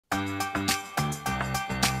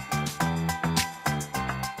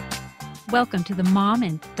Welcome to the Mom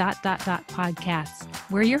and podcast.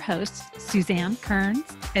 We're your hosts, Suzanne Kearns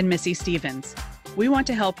and Missy Stevens. We want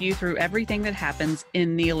to help you through everything that happens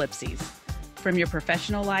in the ellipses, from your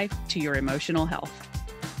professional life to your emotional health.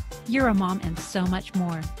 You're a mom and so much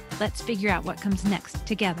more. Let's figure out what comes next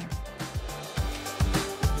together.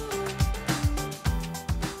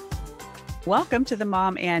 Welcome to the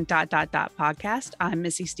Mom and podcast. I'm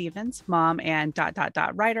Missy Stevens, mom and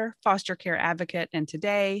writer, foster care advocate, and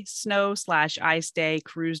today, snow/ice day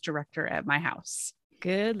cruise director at my house.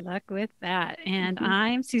 Good luck with that. And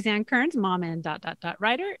I'm Suzanne Kearns, mom and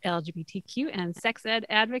writer, LGBTQ and sex ed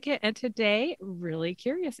advocate. And today, really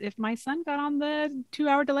curious if my son got on the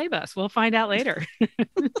 2-hour delay bus. We'll find out later.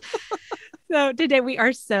 So today we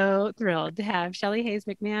are so thrilled to have Shelly Hayes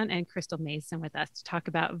McMahon and Crystal Mason with us to talk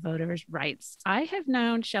about voters' rights. I have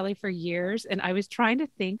known Shelly for years, and I was trying to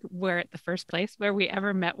think where the first place where we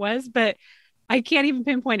ever met was, but I can't even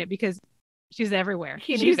pinpoint it because she's everywhere.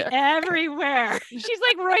 She's everywhere. She's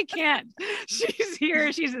like Roy Kent. She's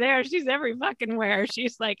here. She's there. She's every fucking where.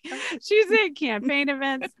 She's at campaign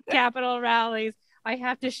events, Capitol rallies. I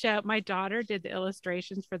have to show, my daughter did the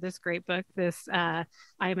illustrations for this great book, I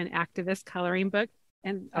Am an Activist coloring book.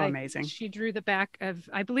 And amazing. She drew the back of,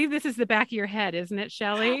 I believe this is the back of your head, isn't it,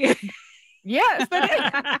 Shelly? Yes.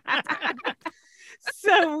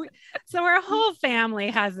 So our whole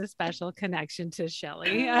family has a special connection to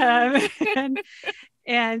Shelly,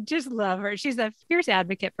 and just love her. She's a fierce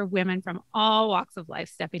advocate for women from all walks of life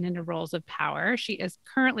stepping into roles of power. She is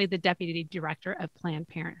currently the deputy director of Planned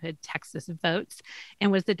Parenthood Texas Votes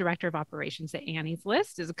and was the director of operations at Annie's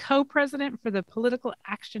List, is a co-president for the Political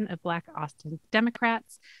Action of Black Austin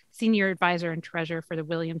Democrats, senior advisor and treasurer for the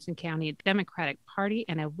Williamson County Democratic Party,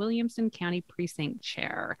 and a Williamson County precinct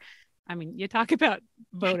chair. I mean, you talk about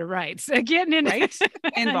voter rights, getting in right?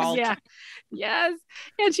 Involved. Yeah. Yes.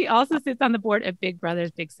 And she also sits on the board of Big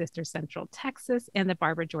Brothers Big Sisters Central Texas and the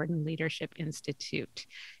Barbara Jordan Leadership Institute.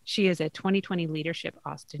 She is a 2020 Leadership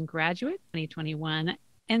Austin graduate, 2021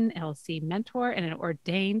 NLC mentor, and an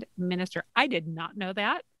ordained minister. I did not know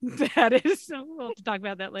that. That is so cool to talk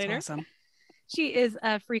about that later. That's awesome. She is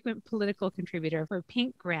a frequent political contributor for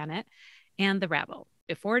Pink Granite and The Rabble.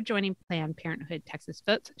 Before joining Planned Parenthood Texas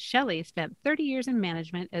Votes, Shelly spent 30 years in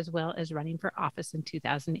management as well as running for office in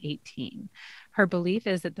 2018. Her belief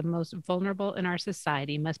is that the most vulnerable in our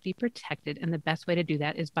society must be protected, and the best way to do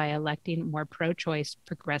that is by electing more pro-choice,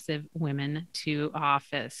 progressive women to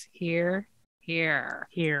office. Here. Yes.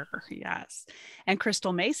 And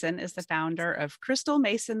Crystal Mason is the founder of Crystal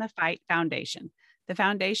Mason The Fight Foundation. The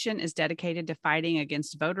foundation is dedicated to fighting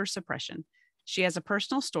against voter suppression. She has a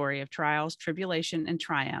personal story of trials, tribulation, and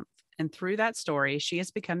triumph, and through that story, she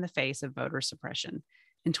has become the face of voter suppression.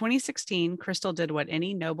 In 2016, Crystal did what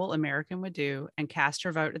any noble American would do and cast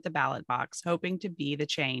her vote at the ballot box, hoping to be the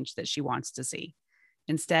change that she wants to see.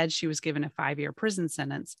 Instead, she was given a 5-year prison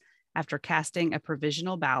sentence after casting a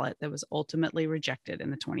provisional ballot that was ultimately rejected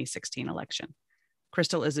in the 2016 election.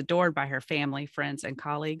 Crystal is adored by her family, friends, and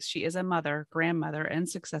colleagues. She is a mother, grandmother, and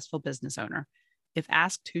successful business owner. If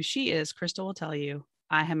asked who she is, Crystal will tell you,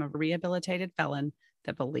 I am a rehabilitated felon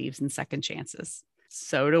that believes in second chances.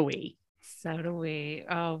 So do we. So do we.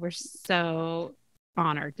 Oh, we're so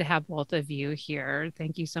honored to have both of you here.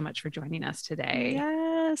 Thank you so much for joining us today.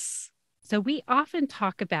 Yes. So we often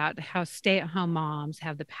talk about how stay-at-home moms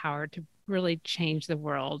have the power to really change the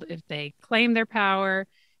world if they claim their power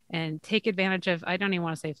and take advantage of, I don't even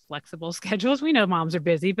want to say flexible schedules. We know moms are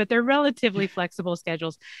busy, but they're relatively flexible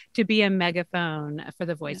schedules to be a megaphone for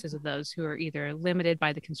the voices of those who are either limited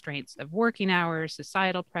by the constraints of working hours,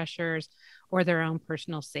 societal pressures, or their own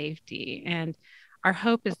personal safety. And our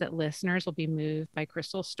hope is that listeners will be moved by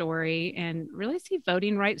Crystal's story and really see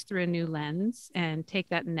voting rights through a new lens and take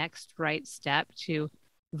that next right step to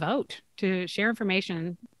vote, to share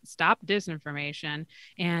information, stop disinformation,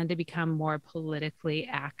 and to become more politically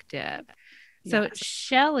active. So Yes.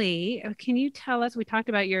 Shelly, can you tell us, we talked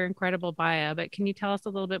about your incredible bio, but can you tell us a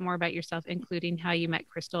little bit more about yourself, including how you met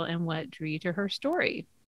Crystal and what drew you to her story?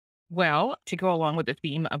 Well, to go along with the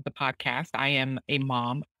theme of the podcast, I am a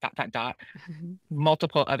mom,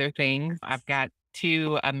 multiple other things. I've got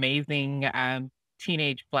 2 amazing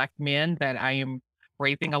teenage Black men that I am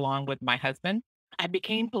raising along with my husband. I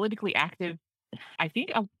became politically active, I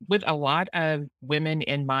think, with a lot of women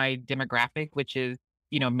in my demographic, which is,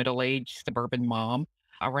 middle-aged suburban mom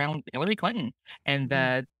around Hillary Clinton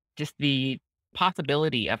and just the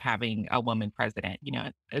possibility of having a woman president,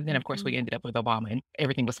 and then of course we ended up with Obama and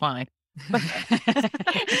everything was fine. But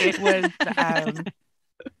it was,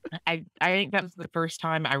 I think that was the first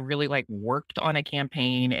time I really worked on a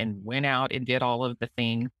campaign and went out and did all of the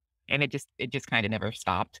things. And it just kind of never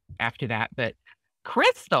stopped after that. But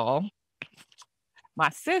Crystal, my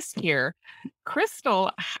sis here, Crystal,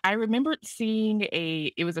 I remembered seeing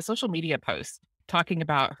it was a social media post talking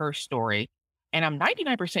about her story. And I'm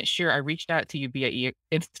 99% sure I reached out to you via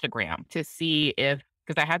Instagram to see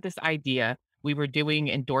because I had this idea. We were doing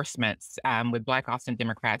endorsements with Black Austin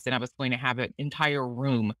Democrats, and I was going to have an entire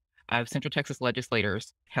room of Central Texas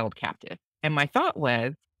legislators held captive. And my thought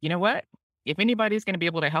was, you know what? If anybody's going to be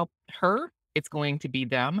able to help her, it's going to be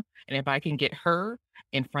them. And if I can get her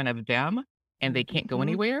in front of them and they can't go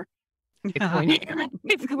anywhere,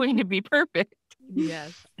 it's going to be perfect.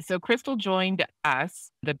 Yes. So Crystal joined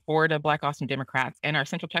us, the board of Black Austin Democrats, and our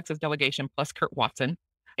Central Texas delegation, plus Kurt Watson.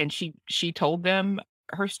 And she told them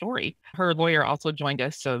her story. Her lawyer also joined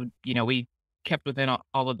us. So, we kept within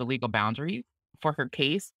all of the legal boundaries for her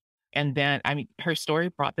case. And then, her story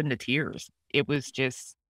brought them to tears. It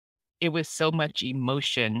was so much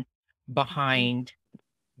emotion behind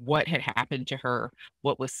what had happened to her,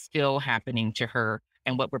 what was still happening to her,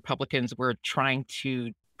 and what Republicans were trying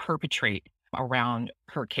to perpetrate around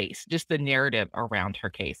her case, just the narrative around her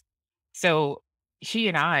case. So she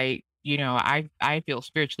and I feel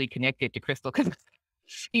spiritually connected to Crystal because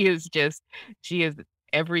she is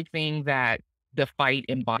everything that the fight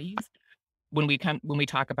embodies. When we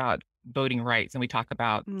talk about voting rights and we talk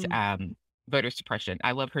about voter suppression,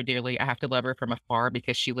 I love her dearly. I have to love her from afar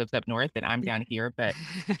because she lives up north and I'm down here, but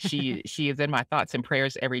she is in my thoughts and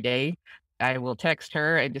prayers every day. I will text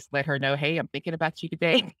her and just let her know, hey, I'm thinking about you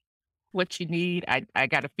today. What you need. I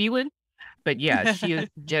got a feeling, but yeah, she is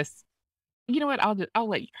just, you know what? I'll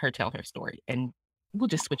let her tell her story and we'll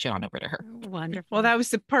just switch it on over to her. Wonderful. Well, that was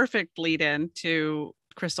the perfect lead in to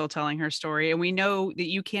Crystal telling her story. And we know that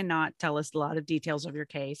you cannot tell us a lot of details of your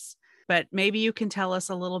case, but maybe you can tell us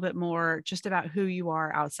a little bit more just about who you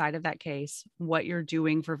are outside of that case, what you're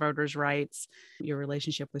doing for voters' rights, your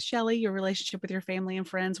relationship with Shelley, your relationship with your family and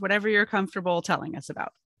friends, whatever you're comfortable telling us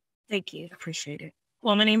about. Thank you. Appreciate it.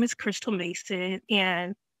 Well, my name is Crystal Mason,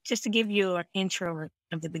 and just to give you an intro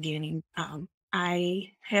of the beginning, I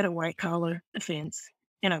had a white collar offense,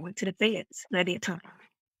 and I went to the feds at that time.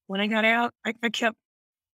 When I got out, I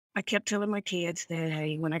kept telling my kids that,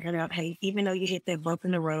 hey, when I got out, hey, even though you hit that bump in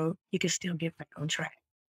the road, you can still get back on track.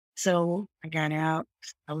 So I got out.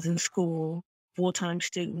 I was in school, full-time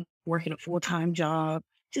student, working a full-time job,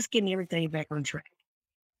 just getting everything back on track.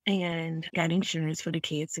 And got insurance for the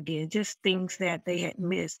kids again, just things that they had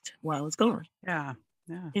missed while I was gone. Yeah.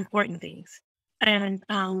 Important things. And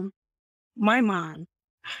my mom,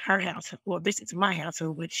 her house, well, this is my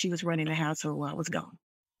household, but she was running the household while I was gone.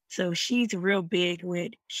 So she's real big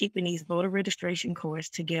with keeping these voter registration cards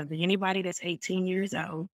together. Anybody that's 18 years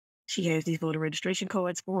old, she has these voter registration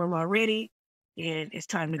cards for them already, and it's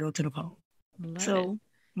time to go to the poll. So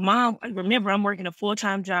Mom, remember, I'm working a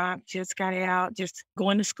full-time job, just got out, just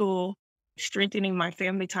going to school, strengthening my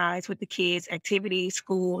family ties with the kids, activities,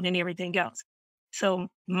 school, and everything else. So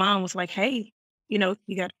Mom was like, hey, you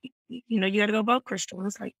got to go vote, Crystal. I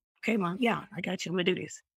was like, okay, Mom, yeah, I got you. I'm going to do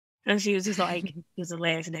this. And she was just like, it was the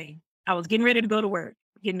last day. I was getting ready to go to work,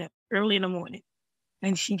 getting up early in the morning.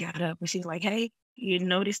 And she got up and she's like, hey, you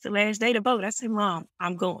noticed the last day to vote. I said, Mom,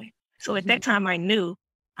 I'm going. So at that time, I knew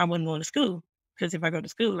I wasn't going to school. Because if I go to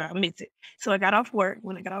school, I'll miss it. So I got off work.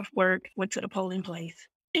 When I got off work, went to the polling place.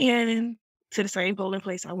 And to the same polling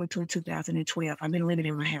place I went to in 2012. I've been living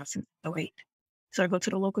in my house since 2008. So I go to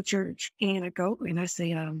the local church and I go and I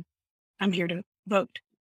say, I'm here to vote.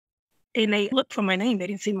 And they looked for my name. They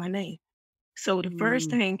didn't see my name. So the first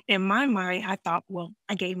thing in my mind, I thought, well,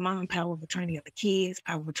 I gave Mom power of attorney of the kids,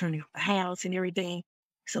 power of attorney of the house and everything.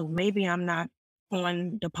 So maybe I'm not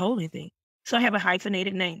on the polling thing. So I have a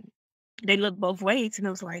hyphenated name. They looked both ways and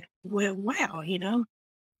I was like, well, wow,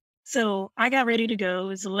 So I got ready to go. It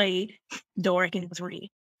was late, dark, and it was raining.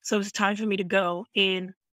 So it was time for me to go.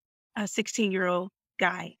 And a 16-year-old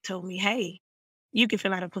guy told me, hey, you can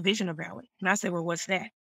fill out a provisional ballot. And I said, well, what's that?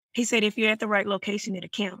 He said, if you're at the right location, it'll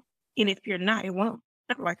count. And if you're not, it won't.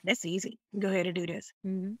 I'm like, that's easy. Go ahead and do this.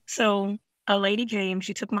 Mm-hmm. So a lady came.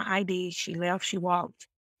 She took my ID. She left. She walked.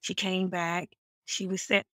 She came back. She was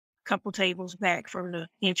set couple tables back from the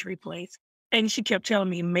entry place. And she kept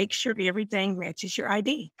telling me, make sure everything matches your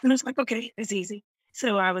ID. And I was like, okay, that's easy.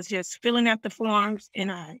 So I was just filling out the forms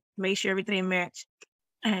and I made sure everything matched.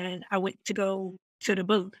 And I went to go to the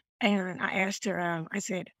booth and I asked her, I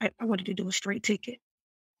said, I wanted to do a straight ticket.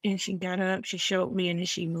 And she got up, she showed me, and then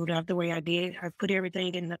she moved out the way I did. I put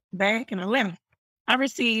everything in the bag and I left. I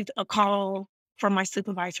received a call from my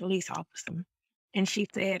supervised release officer. And she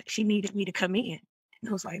said she needed me to come in.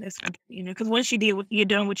 I was like, that's, because once you're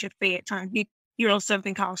done with your Fed time, you you're on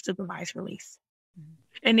something called supervised release.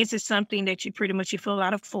 And this is something that you fill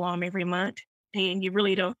out a form every month, and you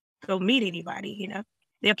really don't go meet anybody, you know.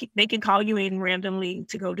 They can call you in randomly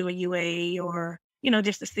to go do a UA or, you know,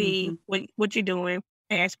 just to see what you're doing,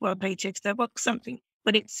 ask for a paycheck stuff or something.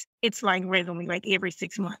 But it's like randomly, like every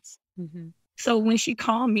 6 months. So when she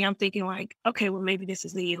called me, I'm thinking like, okay, well, maybe this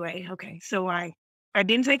is the UA. Okay. So I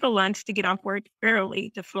didn't take a lunch to get off work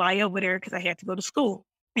early to fly over there because I had to go to school.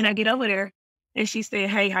 And I get over there and she said,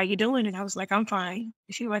 hey, how you doing? And I was like, I'm fine.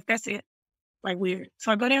 And she was like, that's it. Like weird.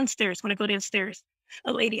 So I go downstairs. When I go downstairs,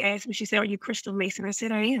 a lady asked me, she said, are you Crystal Mason? I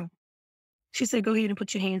said, I am. She said, go ahead and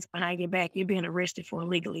put your hands behind your back. You're being arrested for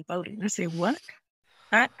illegally voting. I said, what?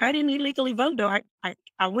 I didn't illegally vote though.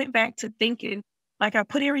 I went back to thinking like I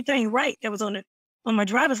put everything right that was on my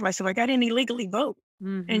driver's license. Like I didn't illegally vote.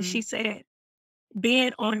 And she said,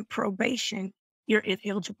 being on probation, you're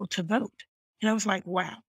ineligible to vote. And I was like,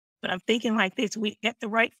 wow. But I'm thinking like this, we at the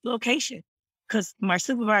right location because my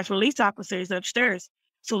supervised release officer is upstairs.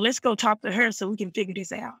 So let's go talk to her so we can figure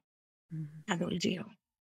this out. I go to jail.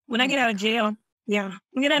 When I get out of jail,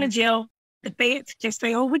 the feds just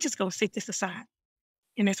say, oh, we're just going to sit this aside.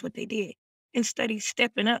 And that's what they did. Instead of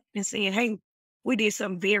stepping up and saying, hey, we did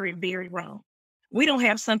something very, very wrong. We don't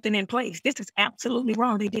have something in place. This is absolutely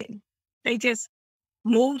wrong. They didn't. They just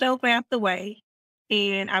moved over out the way.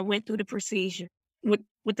 And I went through the procedure with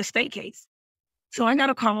the state case. So I got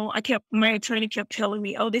a call. My attorney kept telling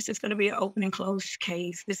me, oh, this is going to be an open and closed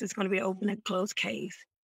case. This is going to be an open and closed case.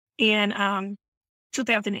 And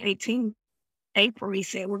 2018, April, he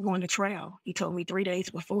said, we're going to trial. He told me 3 days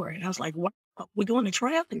before. And I was like, what? We're going to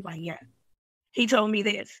trial? He's like, yeah. He told me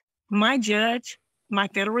this. My judge, my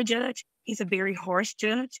federal judge, he's a very harsh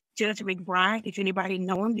judge, Judge McBride. If anybody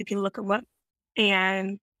know him, you can look him up.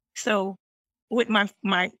 And so with my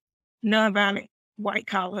nonviolent white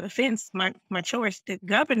collar offense, my choice, the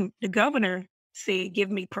governor said, give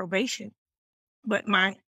me probation. But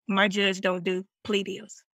my judge don't do plea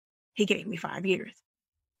deals. He gave me 5 years.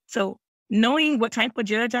 So knowing what type of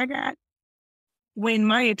judge I got, when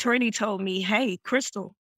my attorney told me, hey,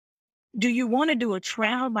 Crystal, do you want to do a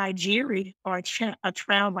trial by jury or a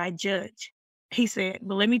trial by judge? He said,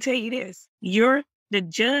 well, let me tell you this. The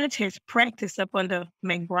judge has practiced up under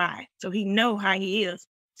McBride, so he know how he is.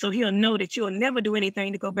 So he'll know that you'll never do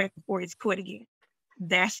anything to go back before his court again.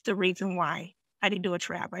 That's the reason why I didn't do a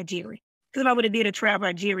trial by jury. Because if I would have did a trial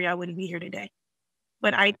by jury, I wouldn't be here today.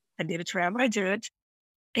 But I did a trial by judge.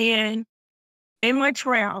 And in my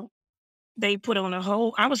trial, they put on a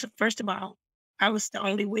whole, first of all, I was the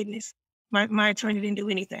only witness. My attorney didn't do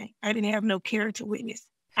anything. I didn't have no character witness.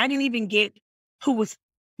 I didn't even get who was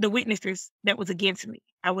the witnesses that was against me.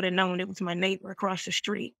 I would have known it was my neighbor across the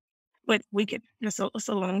street. But it's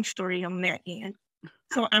a long story on that end.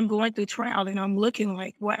 So I'm going through trial and I'm looking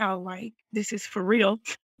like, wow, like this is for real.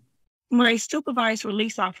 My supervised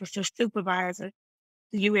release officer, supervisor,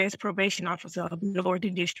 the U.S. probation officer of the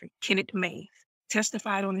Northern District, Kenneth Mays,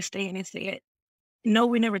 testified on the stand and said, no,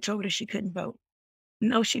 we never told her she couldn't vote.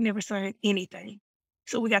 No, she never signed anything.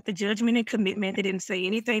 So we got the judgment and commitment. They didn't say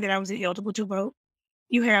anything that I was ineligible to vote.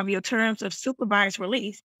 You have your terms of supervised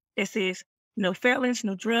release that says no felons,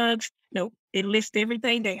 no drugs, no, it lists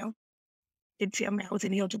everything down. It tell me I was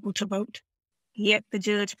ineligible to vote. Yet the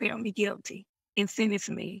judge found me guilty and sentenced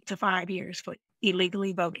me to 5 years for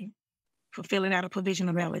illegally voting, for filling out a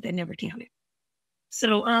provisional ballot that never counted.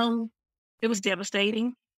 So it was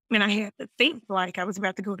devastating. And I had to think like I was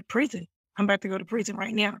about to go to prison. I'm about to go to prison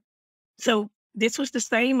right now. So this was the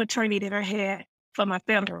same attorney that I had for my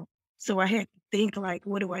federal. So I had to think like,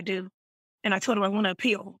 what do I do? And I told him I want to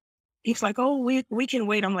appeal. He's like, oh, we can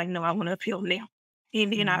wait. I'm like, no, I want to appeal now.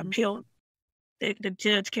 And then I appealed. The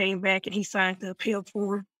judge came back and he signed the appeal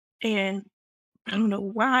form. And I don't know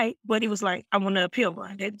why, but he was like, I want to appeal.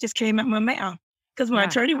 That just came out my mouth because my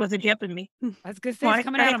attorney wasn't helping me. I was going to say, it's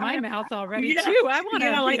coming out of my mouth already too. I want to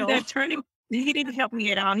appeal. Like the attorney, he didn't help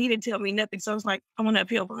me at all. He didn't tell me nothing. So I was like, I want to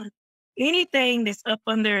appeal bond. Anything that's up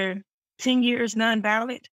under 10 years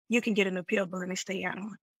non-valid, you can get an appeal bond and stay out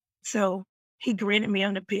on. So he granted me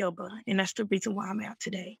an appeal bond, and that's the reason why I'm out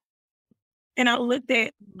today. And I looked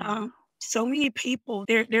at so many people.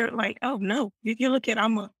 They're like, oh no, you look at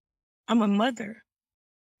I'm a mother.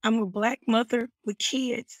 I'm a Black mother with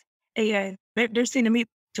kids, and they're sending me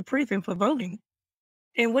to prison for voting.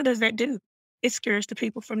 And what does that do? It scares the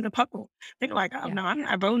people from the public. They're like, oh no, I'm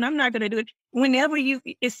not voting. I'm not going to do it. Whenever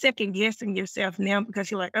it's second guessing yourself now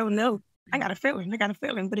because you're like, oh no, I got a felon.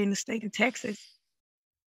 But in the state of Texas,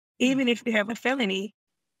 even if you have a felony,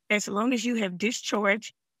 as long as you have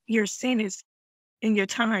discharged your sentence in your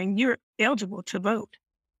time, you're eligible to vote.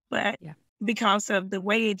 But because of the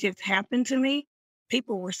way it just happened to me,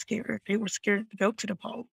 people were scared. They were scared to go to the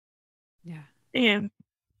poll. Yeah. And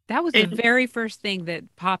That was the it, very first thing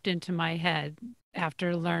that popped into my head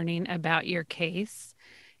after learning about your case.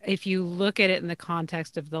 If you look at it in the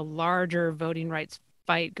context of the larger voting rights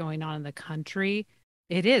fight going on in the country,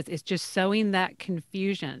 it's just sowing that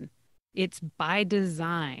confusion. It's by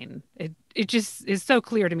design. It just is so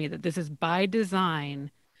clear to me that this is by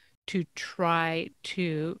design to try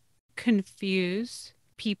to confuse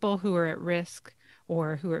people who are at risk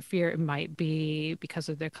or who are at fear. It might be because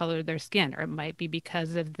of the color of their skin, or it might be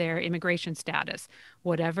because of their immigration status.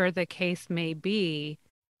 Whatever the case may be,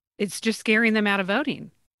 it's just scaring them out of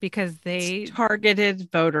voting because they Targeted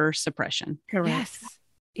voter suppression. correct. yes,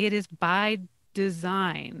 it is by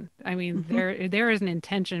design. I mean, there is an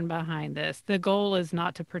intention behind this. The goal is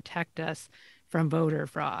not to protect us from voter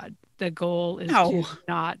fraud. The goal is No. to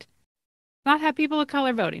not have people of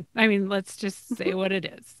color voting. I mean, let's just say what it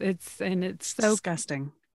is. It's so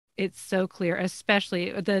disgusting. It's so clear,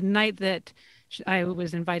 especially the night that I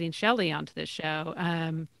was inviting Shelley onto the show.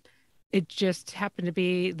 It just happened to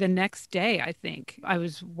be the next day, I think. I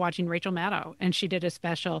was watching Rachel Maddow, and she did a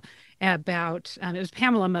special about, it was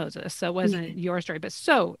Pamela Moses. So it wasn't your story, but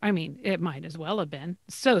I mean, it might as well have been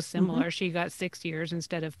so similar. She got 6 years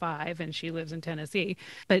instead of 5, and she lives in Tennessee.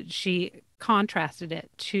 But she contrasted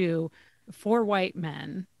it to 4 white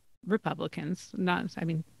men, Republicans,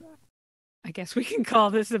 I guess we can call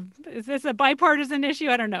this is this a bipartisan issue?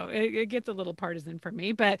 I don't know. It gets a little partisan for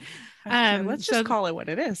me, but Let's just call it what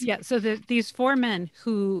it is. yeah. So these 4 men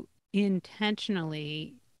who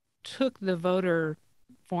intentionally took the voter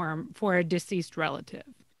form for a deceased relative.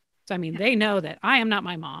 So, I mean, they know that I am not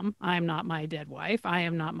my mom. I am not my dead wife. I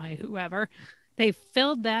am not my whoever. They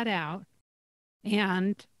filled that out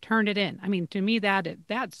and turned it in. I mean, to me,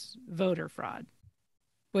 that's voter fraud.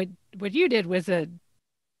 What you did was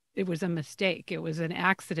it was a mistake. It was an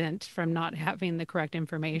accident from not having the correct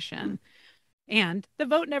information. And the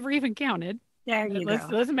vote never even counted. There you go.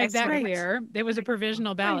 Let's make That's that right. clear. There was a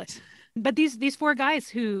provisional ballot. But these 4 guys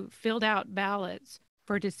who filled out ballots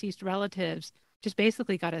for deceased relatives just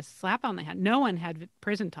basically got a slap on the hand. No one had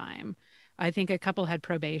prison time. I think a couple had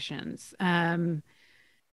probations.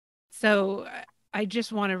 So I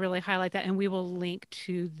just want to really highlight that. And we will link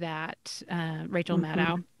to that Rachel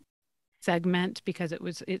Maddow segment because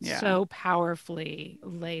it's so powerfully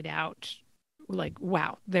laid out. Like,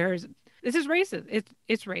 wow, this is racist.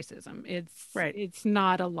 It's racism. It's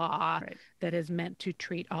not a law that is meant to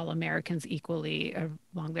treat all Americans equally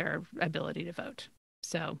along their ability to vote.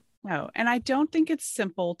 So no, and I don't think it's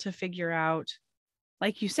simple to figure out.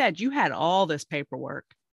 Like you said, you had all this paperwork,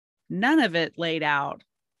 none of it laid out.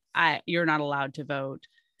 You're not allowed to vote.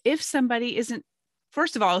 If somebody isn't,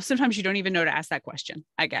 first of all, sometimes you don't even know to ask that question.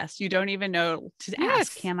 I guess you don't even know to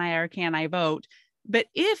ask, can I or can I vote? But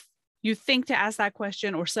if you think to ask that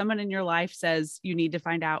question, or someone in your life says you need to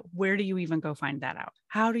find out, where do you even go find that out?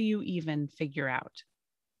 How do you even figure out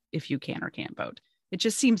if you can or can't vote? It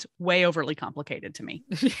just seems way overly complicated to me.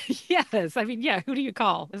 Yes. I mean, who do you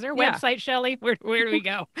call? Is there a website, Shelley? Where do we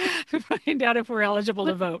go to find out if we're eligible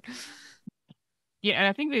to vote? Yeah, and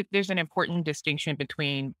I think that there's an important distinction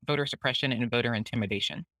between voter suppression and voter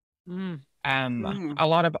intimidation. A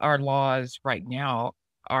lot of our laws right now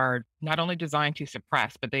are not only designed to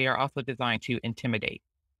suppress, but they are also designed to intimidate,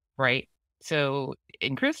 right? So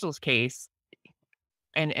in Crystal's case,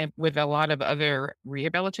 and with a lot of other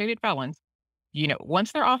rehabilitated felons,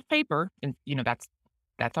 once they're off paper, and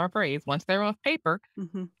that's our phrase, once they're off paper,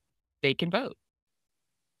 they can vote.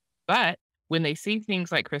 But when they see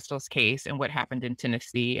things like Crystal's case and what happened in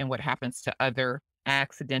Tennessee and what happens to other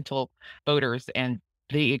accidental voters and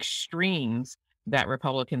the extremes that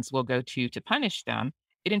Republicans will go to punish them,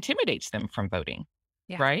 it intimidates them from voting,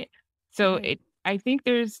 right? So I think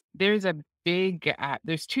there's a big,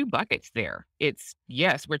 there's 2 buckets there. It's,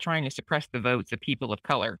 yes, we're trying to suppress the votes of people of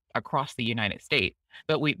color across the United States,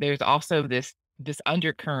 but there's also this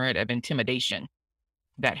undercurrent of intimidation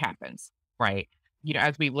that happens, right?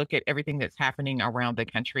 As we look at everything that's happening around the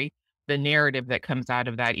country, the narrative that comes out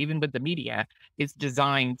of that, even with the media, is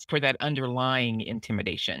designed for that underlying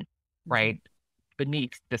intimidation, right?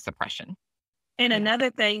 Beneath the suppression. And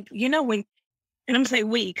another thing, and I'm going to say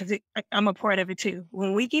we, because I'm a part of it too.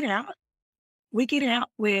 When we get out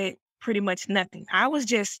with pretty much nothing. I was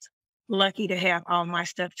just lucky to have all my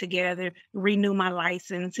stuff together, renew my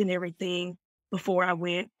license and everything before I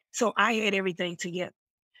went. So I had everything together.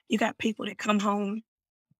 You got people that come home,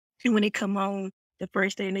 and when they come home, the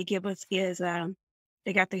first thing they give us is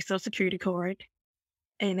they got their Social Security card,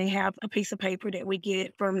 and they have a piece of paper that we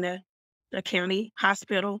get from the county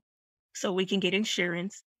hospital so we can get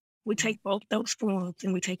insurance. We take both those forms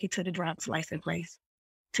and we take it to the driver's license place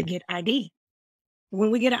to get ID.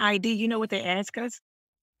 When we get an ID, you know what they ask us?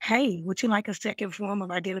 Hey, would you like a second form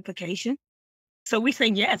of identification? So we say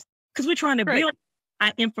yes, because we're trying to Right. build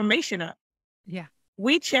our information up. Yeah.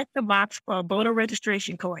 We check the box for a voter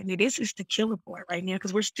registration card. Now, this is the killer part right now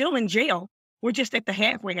because we're still in jail. We're just at the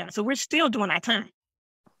halfway house. So we're still doing our time.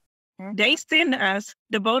 They send us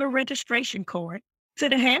the voter registration card to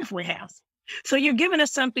the halfway house. So you're giving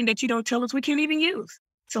us something that you don't tell us we can't even use.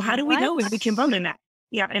 So how do we know if we can vote or not?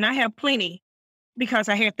 Yeah, and I have plenty because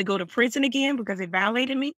I had to go to prison again because it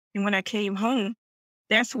violated me. And when I came home,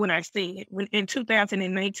 that's when I see it. When in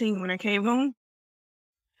 2019, when I came home,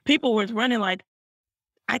 people was running like,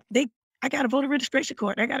 I got a voter registration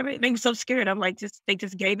card. They were so scared. I'm like, they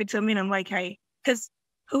just gave it to me. And I'm like, hey, because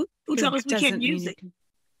who told us we Doesn't can't mean use you it? can-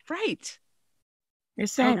 Right.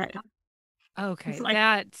 It's sad. Okay. It's like-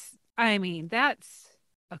 That's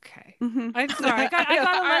okay. Mhm. I'm sorry. I gotta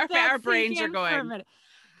let that Our sink brains are in for a going. minute.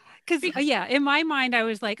 Because yeah, in my mind, I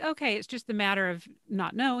was like, okay, it's just a matter of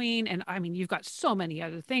not knowing. And I mean, you've got so many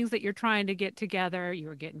other things that you're trying to get together. You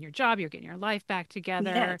were getting your job, you're getting your life back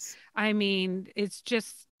together. Yes. I mean, it's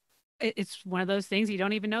one of those things you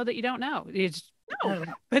don't even know that you don't know.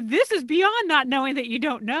 But this is beyond not knowing that you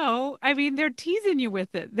don't know. I mean, they're teasing you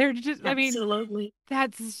with it. They're just, I mean, Absolutely.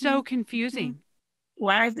 that's so confusing.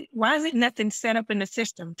 Why is it nothing set up in the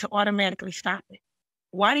system to automatically stop it?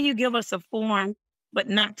 Why do you give us a form but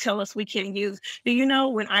not tell us we can't use? Do you know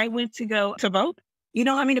when I went to go to vote, you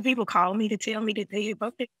know how many people called me to tell me that they had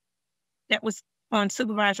voted? That was on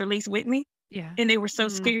supervisor lease with me. Yeah. And they were so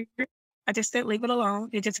scared. I just said, leave it alone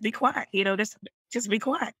and just be quiet. Just be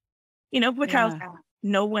quiet. Because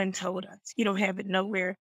no one told us. You don't have it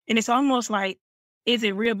nowhere. And it's almost like, is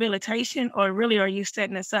it rehabilitation or really are you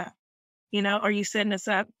setting us up? Are you setting us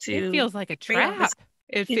up to... It feels like a fail this? trap.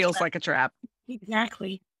 It feels like a trap.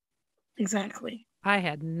 Exactly. I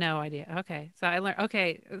had no idea. Okay. So I learned,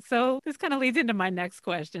 okay. So this kind of leads into my next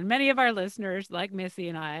question. Many of our listeners, like Missy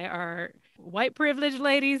and I, are white privileged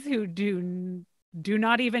ladies who do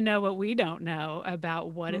not even know what we don't know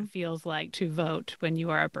about what it feels like to vote when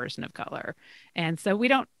you are a person of color. And so we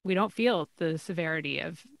don't feel the severity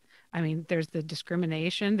of, I mean, there's the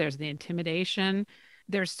discrimination, there's the intimidation.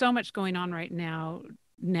 There's so much going on right now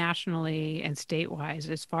nationally and statewide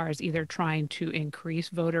as far as either trying to increase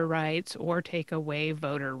voter rights or take away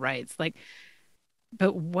voter rights.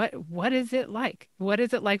 But what is it like? What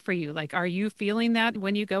is it like for you? Like, are you feeling that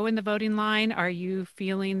when you go in the voting line? Are you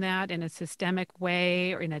feeling that in a systemic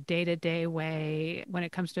way or in a day-to-day way when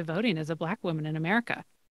it comes to voting as a Black woman in America?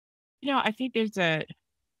 I think there's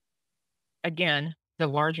again, the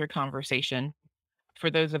larger conversation for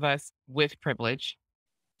those of us with privilege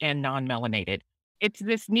and non-melanated. It's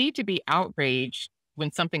this need to be outraged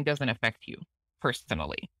when something doesn't affect you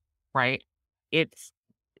personally, right? It's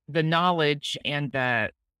the knowledge and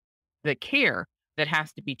the care that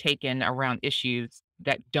has to be taken around issues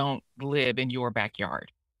that don't live in your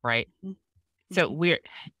backyard, right? So we're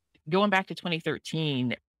going back to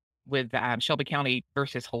 2013 with Shelby County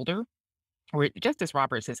versus Holder, where Justice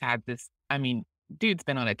Roberts has had this, I mean, dude's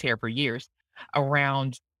been on a tear for years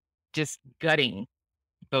around just gutting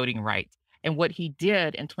voting rights. And what he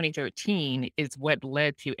did in 2013 is what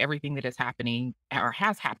led to everything that is happening or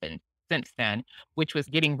has happened since then, which was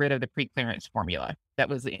getting rid of the preclearance formula that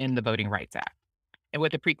was in the Voting Rights Act. And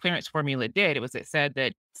what the preclearance formula did, it said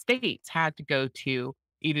that states had to go to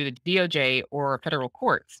either the DOJ or federal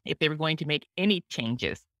courts if they were going to make any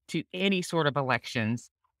changes to any sort of elections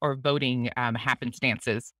or voting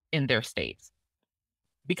happenstances in their states.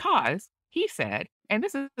 Because he said, and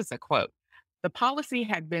this is a quote, the policy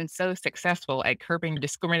had been so successful at curbing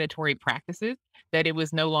discriminatory practices that it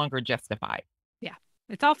was no longer justified. Yeah,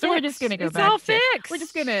 it's all fixed. So we're just going to go it's back all to, fixed. we're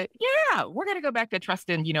just going to, we're going to go back to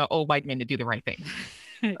trusting, old white men to do the right thing.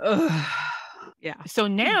 Yeah. So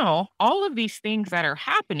now all of these things that are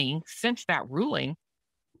happening since that ruling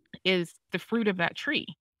is the fruit of that tree.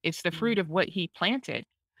 It's the fruit of what he planted.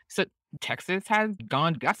 So Texas has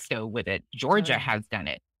gone gusto with it. Georgia has done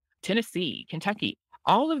it. Tennessee, Kentucky,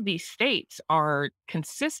 all of these states are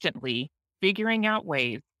consistently figuring out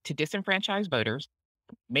ways to disenfranchise voters,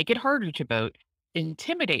 make it harder to vote,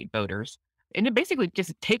 intimidate voters, and to basically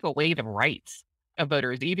just take away the rights of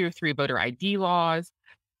voters, either through voter ID laws,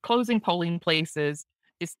 closing polling places,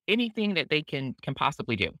 just anything that they can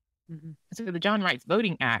possibly do. So the John Rights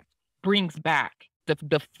Voting Act brings back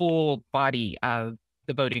the full body of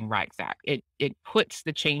the Voting Rights Act. It puts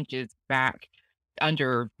the changes back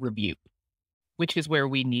under review, which is where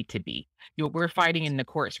we need to be. We're fighting in the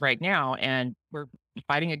courts right now, and we're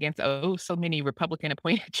fighting against, so many Republican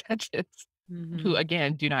appointed judges who,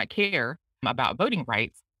 again, do not care about voting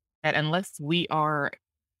rights, that unless we are,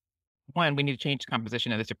 one, we need to change the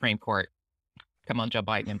composition of the Supreme Court. Come on, Joe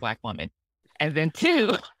Biden and Black woman. And then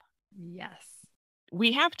two, Yes.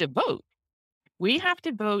 we have to vote. We have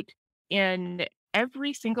to vote in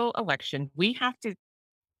every single election. We have to,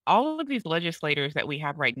 all of these legislators that we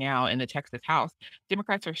have right now in the Texas House,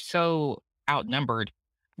 Democrats are so outnumbered.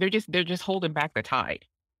 They're just holding back the tide.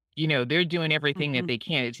 They're doing everything that they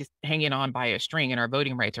can. It's just hanging on by a string, and our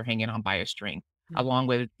voting rights are hanging on by a string, along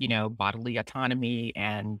with, bodily autonomy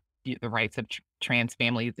and the rights of trans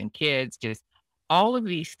families and kids, just all of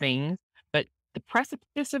these things. But the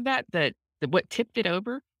precipice of that, what tipped it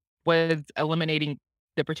over was eliminating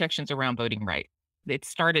the protections around voting rights. It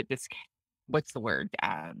started this, what's the word?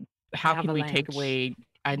 How can we take away,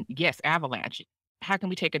 yes, avalanche. How can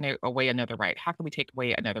we take away another right? How can we take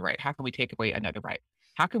away another right? How can we take away another right?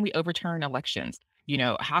 How can we overturn elections?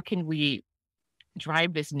 How can we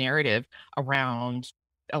drive this narrative around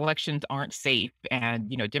elections aren't safe,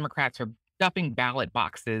 and, Democrats are stuffing ballot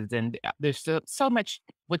boxes, and there's so much,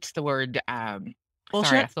 what's the word? Bullshit.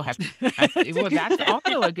 Sorry, I still have, well, that's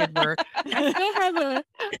also a good word.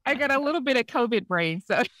 I got a little bit of COVID brain,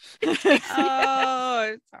 so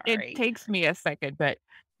it takes me a second, but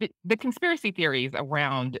the conspiracy theories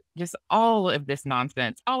around just all of this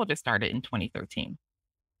nonsense, all of it started in 2013.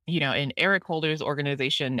 In Eric Holder's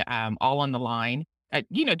organization, All on the Line,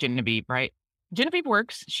 Genevieve, right? Genevieve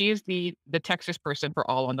works. She is the Texas person for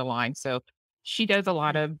All on the Line. So she does a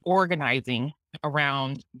lot of organizing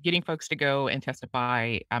around getting folks to go and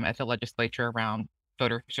testify at the legislature around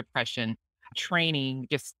voter suppression, training,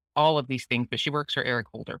 just all of these things. But she works for Eric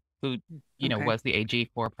Holder, who, was the AG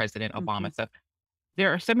for President Obama. So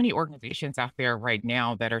there are so many organizations out there right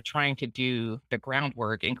now that are trying to do the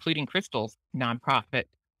groundwork, including Crystal's nonprofit,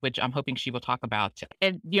 which I'm hoping she will talk about.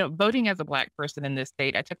 And, voting as a Black person in this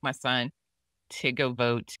state, I took my son to go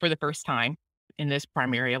vote for the first time in this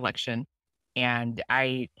primary election. And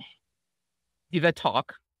the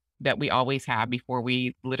talk that we always have before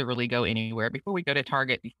we literally go anywhere, before we go to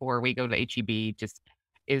Target, before we go to HEB, just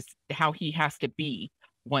is how he has to be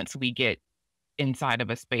once we get inside of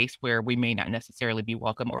a space where we may not necessarily be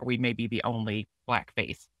welcome, or we may be the only Black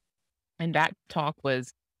face. And that talk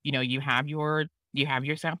was, you have your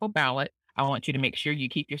sample ballot. I want you to make sure you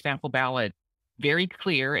keep your sample ballot very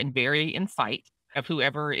clear and very in sight of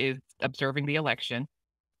whoever is observing the election.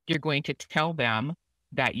 You're going to tell them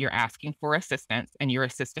that you're asking for assistance, and your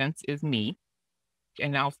assistance is me.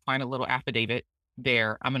 And I'll find a little affidavit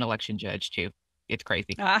there. I'm an election judge too. It's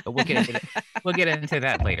crazy, but we'll get into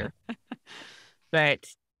that later. But,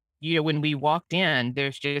 when we walked in,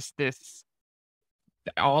 there's just this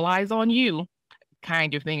all eyes on you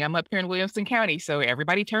kind of thing. I'm up here in Williamson County, so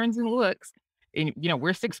everybody turns and looks. And,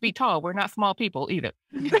 we're 6 feet tall. We're not small people either.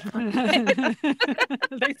 They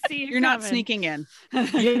see you You're not sneaking in.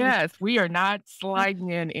 Yes, we are not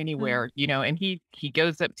sliding in anywhere, and he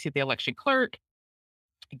goes up to the election clerk,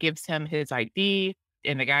 gives him his ID,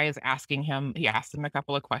 and the guy is asking him, he asked him a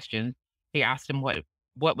couple of questions. He asked him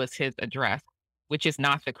what was his address, which is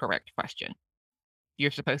not the correct question.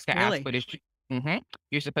 You're supposed to ask, what is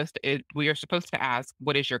we are supposed to ask,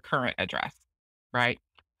 what is your current address? Right.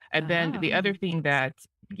 And then the other thing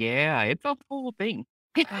it's a whole thing.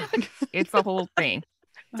 It's a whole thing.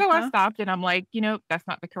 So I stopped and I'm like, that's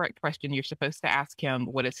not the correct question. You're supposed to ask him,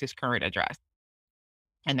 what is his current address?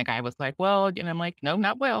 And the guy was like, well, and I'm like, no,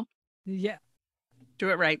 not well. Yeah. Do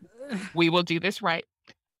it right. We will do this right.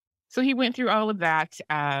 So he went through all of that.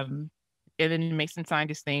 And then Mason signed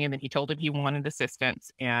his thing, and then he told him he wanted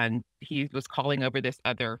assistance. And he was calling over this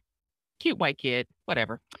other cute white kid,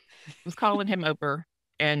 whatever, was calling him over.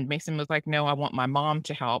 And Mason was like, no, I want my mom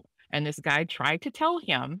to help. And this guy tried to tell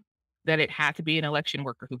him that it had to be an election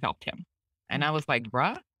worker who helped him. And I was like,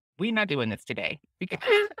 bruh, we're not doing this today. Because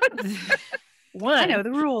one, I know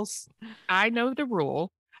the rules. I know the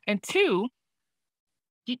rule. And two,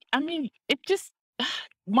 it just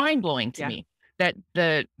mind-blowing to me that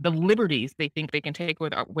the liberties they think they can take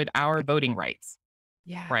with our voting rights.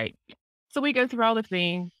 Yeah. Right. So we go through all the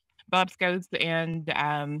things. Bubs goes and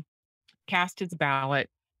cast his ballot.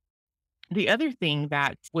 The other thing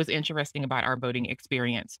that was interesting about our voting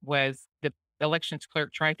experience was the elections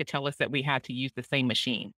clerk tried to tell us that we had to use the same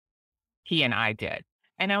machine. He and I did.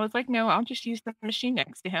 And I was like, no, I'll just use the machine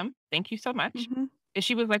next to him. Thank you so much. Mm-hmm. And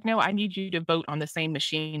she was like, no, I need you to vote on the same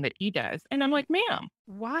machine that he does. And I'm like, ma'am.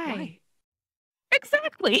 Why?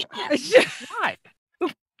 Exactly. Why?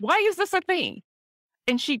 Why is this a thing?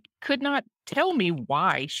 And she could not tell me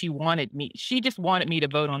why she wanted me. She just wanted me to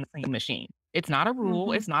vote on the same machine. It's not a rule.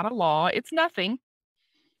 Mhm. It's not a law. It's nothing.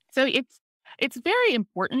 So it's very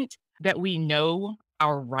important that we know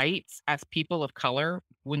our rights as people of color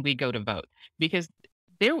when we go to vote, because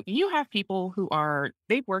there you have people who are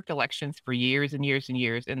they've worked elections for years and years and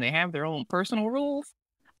years, and they have their own personal rules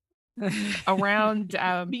around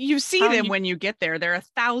You see how them you when you get there. They're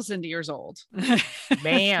 1,000 years old.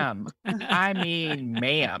 ma'am. I mean,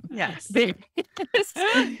 ma'am. Yes. There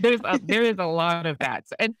there is a lot of that.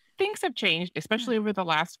 And things have changed, especially over the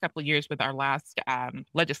last couple of years with our last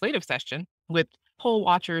legislative session with poll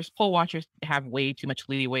watchers. Poll watchers have way too much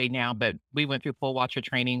leeway now, but we went through poll watcher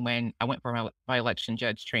training when I went for my election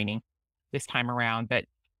judge training this time around. But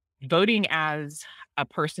voting as a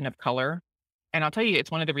person of color, and I'll tell you,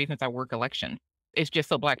 it's one of the reasons I work election. It's just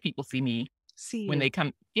so Black people see me See when you. they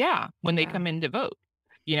come, yeah, when they Yeah. come in to vote,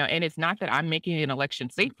 and it's not that I'm making an election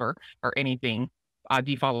safer or anything.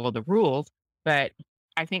 Do you follow the rules? But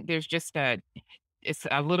I think there's just it's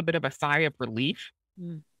a little bit of a sigh of relief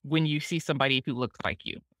Mm. when you see somebody who looks like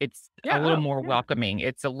you. It's Yeah, a little oh, more yeah. welcoming.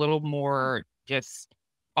 It's a little more just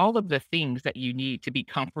all of the things that you need to be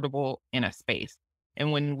comfortable in a space.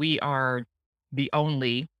 And when we are the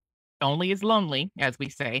only is lonely, as we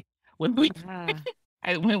say, when we Ah.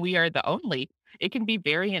 when we are the only, it can be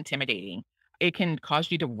very intimidating. It can cause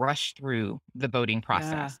you to rush through the voting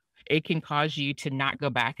process. It can cause you to not go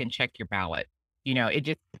back and check your ballot. It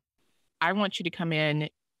just, I want you to come in,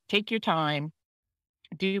 take your time,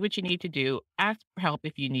 do what you need to do, ask for help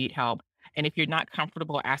if you need help. And if you're not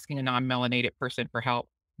comfortable asking a non-melanated person for help,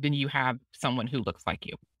 then you have someone who looks like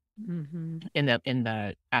you Mhm.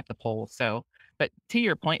 at the poll. So, but to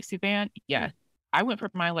your point, Suzanne, yeah, I went for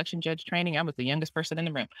my election judge training. I was the youngest person in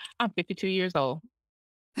the room. I'm 52 years old.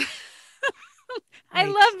 I Right.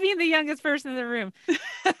 love being the youngest person in the room.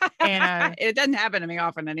 And It doesn't happen to me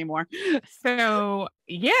often anymore. so,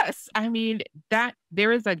 yes, I mean that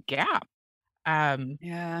there is a gap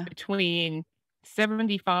Yeah. between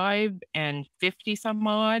 75 and 50 some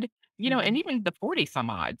odd, and even the 40 some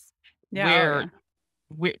odds Yeah. Oh,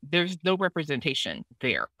 where yeah. there's no representation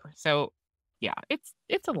there. So, yeah, it's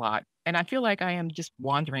a lot. And I feel like I am just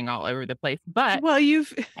wandering all over the place. But Well,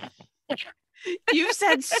 you've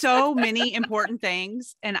said so many important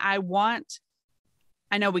things, and I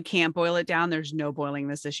know we can't boil it down. There's no boiling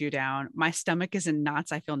this issue down. My stomach is in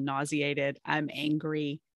knots. I feel nauseated. I'm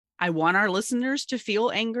angry. I want our listeners to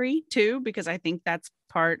feel angry too, because I think that's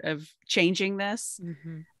part of changing this.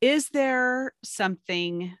 Mhm. Is there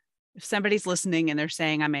something, if somebody's listening and they're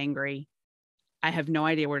saying, I'm angry, I have no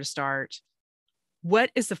idea where to start,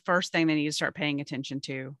 what is the first thing they need to start paying attention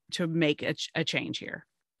to make a change here?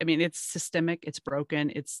 I mean, it's systemic, it's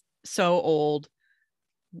broken, it's so old.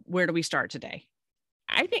 Where do we start today?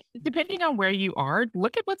 I think depending on where you are,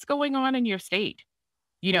 look at what's going on in your state.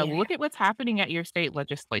 Yeah. Look at what's happening at your state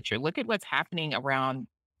legislature. Look at what's happening around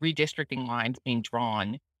redistricting lines being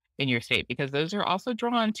drawn in your state, because those are also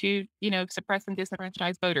drawn to, suppress and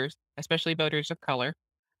disenfranchise voters, especially voters of color.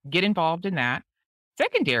 Get involved in that.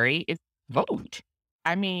 Secondary is vote.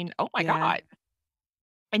 I mean, oh my Yeah. God.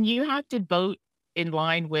 And you have to vote in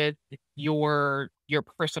line with your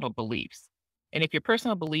personal beliefs. And if your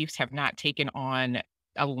personal beliefs have not taken on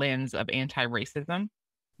a lens of anti-racism,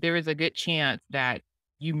 there is a good chance that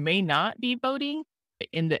you may not be voting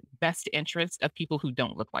in the best interest of people who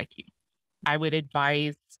don't look like you. I would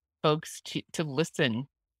advise folks to listen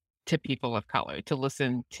to people of color, to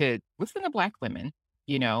listen to Black women.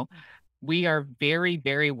 We are very,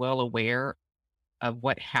 very well aware of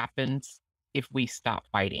what happens if we stop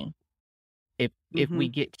fighting. If we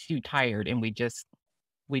get too tired and we just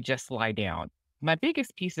lie down. My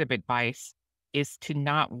biggest piece of advice is to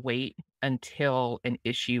not wait until an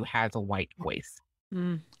issue has a white voice.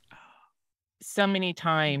 Mm. So many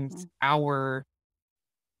times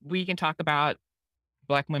we can talk about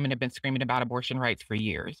Black women have been screaming about abortion rights for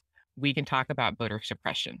years. We can talk about voter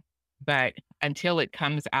suppression, but until it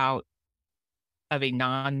comes out of a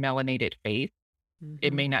non-melanated faith,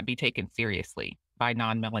 it may not be taken seriously by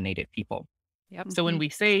non-melanated people. Yep. So when we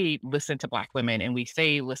say listen to Black women and we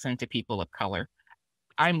say listen to people of color,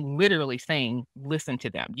 I'm literally saying listen to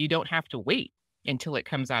them. You don't have to wait until it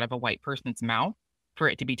comes out of a white person's mouth for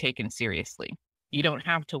it to be taken seriously. You don't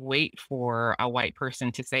have to wait for a white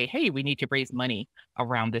person to say, hey, we need to raise money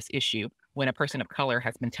around this issue, when a person of color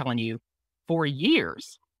has been telling you for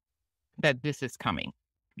years that this is coming.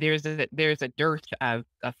 There's a dearth of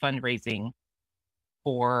fundraising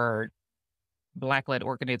for Black-led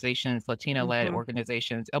organizations, Latino-led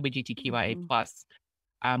organizations, LGBTQIA plus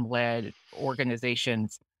led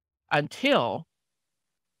organizations, until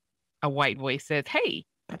a white voice says, hey,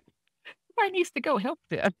 somebody needs to go help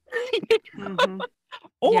them. Mhm.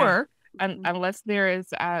 Or Mhm. unless there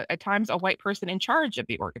is at times a white person in charge of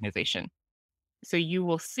the organization. So you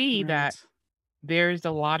will see that Right. there's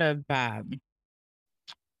a lot of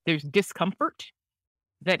there's discomfort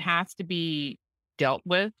that has to be dealt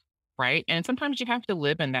with, right? And sometimes you have to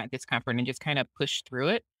live in that discomfort and just kind of push through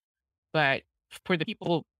it. But for the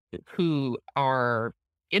people who are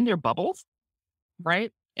in their bubbles,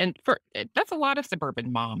 right? And that's a lot of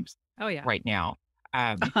suburban moms Oh yeah. right now.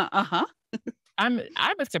 Um, Uh-huh. I'm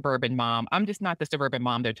a suburban mom. I'm just not the suburban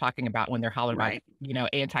mom they're talking about when they're hollering about, Right.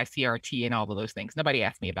 anti-CRT and all of those things. Nobody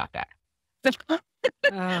asked me about that. Ugh.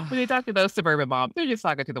 When they talk to those suburban moms, they're just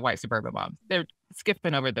talking to the white suburban moms. They're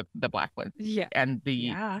skipping over the black ones Yeah. and the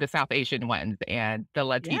Yeah. South Asian ones and the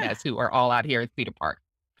Yeah. Latinas who are all out here in Cedar Park.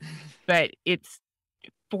 But it's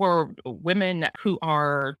for women who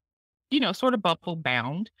are, sort of bubble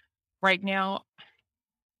bound right now.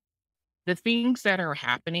 The things that are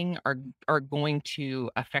happening are going to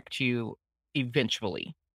affect you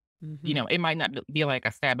eventually. Mhm. It might not be like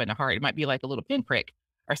a stab in the heart. It might be like a little pinprick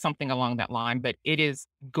or something along that line, but it is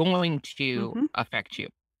going to Mhm. affect you.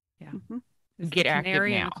 Yeah. Mhm. It's Get the active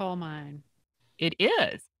canary in now. a coal mine. It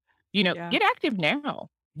is. Yeah. Get active now.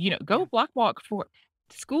 Go Yeah. block walk for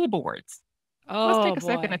school boards. Let's Oh take a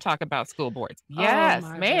second to boy. talk about school boards. Oh Yes,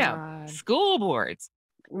 my ma'am. God. School boards.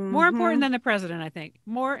 More important Mhm. than the president, I think.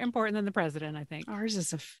 More important than the president, I think. Ours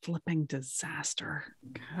is a flipping disaster.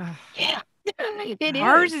 Ugh. Yeah. It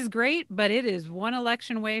Ours is. is great, but it is one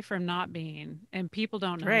election away from not being. And people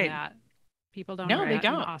don't know Right. that. People don't No, know they that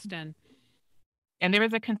in don't. Austin. And there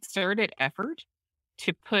is a concerted effort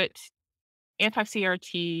to put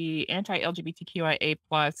anti-CRT, anti-LGBTQIA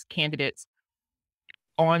plus candidates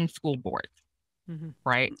on school boards, Mhm.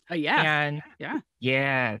 right? Yeah. And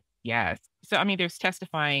Yeah. yes. So I mean, there's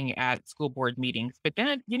testifying at school board meetings, but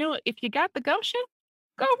then if you got the gumption,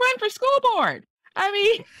 go run for school board. I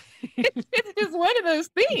mean, it's just one of those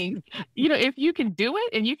things. If you can do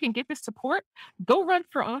it and you can get the support, go run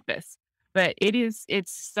for office. But it's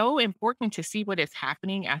so important to see what is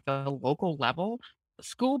happening at the local level.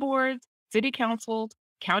 School boards, city councils,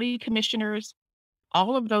 county commissioners,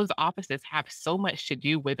 all of those offices have so much to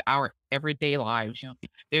do with our everyday lives.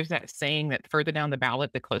 There's that saying that further down the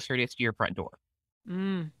ballot, the closer it is to your front door.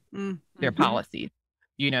 Mm. Their Mhm. policies.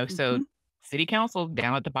 So Mhm. city council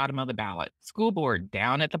down at the bottom of the ballot, school board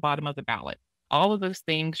down at the bottom of the ballot. All of those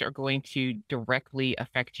things are going to directly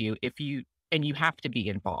affect you and you have to be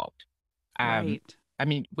involved. Right. I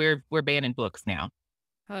mean, we're banning books now.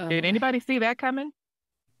 Did Oh, anybody see that coming?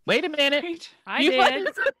 Wait a minute. Right. I You did.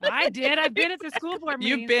 I did. I've been at the school board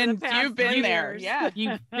You've meetings for the been past you've been few there. years. Yeah.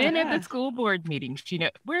 You've been at Yeah. the school board meetings.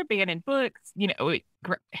 We're banning books.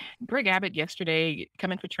 Greg Abbott yesterday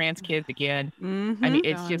coming for trans kids again. I mean, Mhm.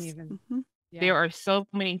 it's Don't just even. Mhm. Yeah. there are so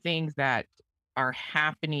many things that are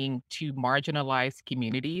happening to marginalized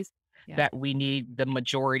communities Yeah. that we need the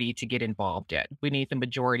majority to get involved in. We need the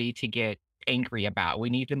majority to get angry about. We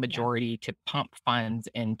need the majority to pump funds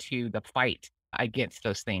into the fight against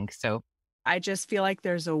those things. So I just feel like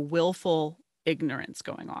there's a willful ignorance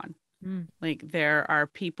going on. Mm. Like there are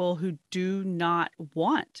people who do not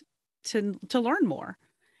want to learn more.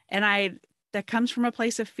 And that comes from a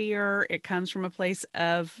place of fear. It comes from a place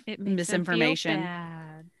of It makes misinformation. them feel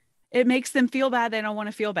bad. It makes them feel bad. They don't want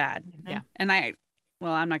to feel bad. Yeah. And I'm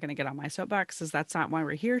not going to get on my soapbox because that's not why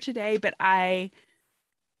we're here today, but I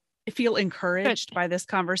feel encouraged by this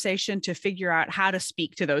conversation to figure out how to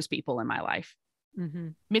speak to those people in my life. Mm-hmm.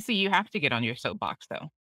 Missy, you have to get on your soapbox though.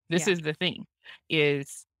 This Yeah. is the thing,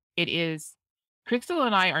 Crystal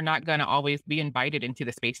and I are not going to always be invited into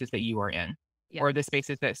the spaces that you are in or the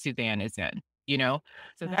spaces that Suzanne is in, So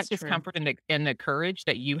That's that true. discomfort and the courage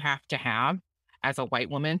that you have to have as a white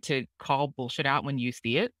woman to call bullshit out when you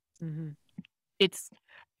see it. Mm-hmm.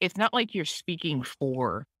 It's not like you're speaking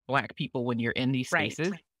for Black people when you're in these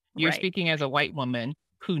spaces. You're speaking as a white woman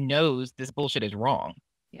who knows this bullshit is wrong.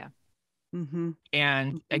 Yeah. Mm-hmm.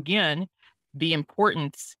 And Mhm. again, the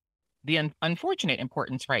unfortunate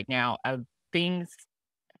importance right now of things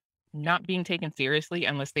not being taken seriously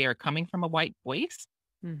unless they are coming from a white voice.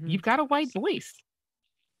 Mm-hmm. You've got a white voice.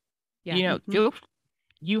 Yeah.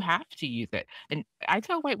 You have to use it. And I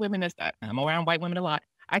tell white women this, I'm around white women a lot.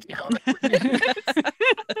 I tell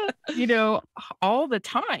all the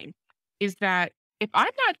time is that if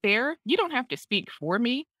I'm not there, you don't have to speak for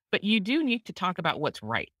me, but you do need to talk about what's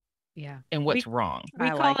right. Yeah. And what's wrong. We I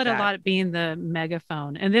call like it a that. lot being the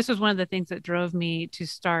megaphone. And this was one of the things that drove me to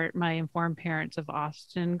start my Informed Parents of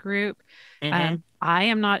Austin group. Mhm. I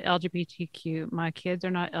am not LGBTQ. My kids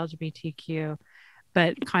are not LGBTQ.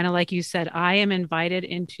 But kind of like you said, I am invited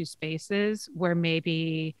into spaces where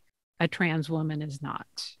maybe a trans woman is not.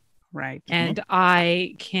 Right. And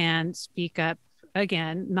I can speak up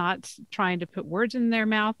again, not trying to put words in their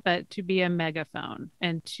mouth, but to be a megaphone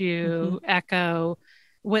and to echo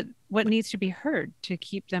what needs to be heard to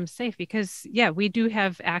keep them safe. Because yeah, we do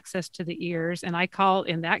have access to the ears, and I call,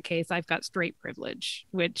 in that case, I've got straight privilege,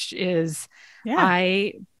 which is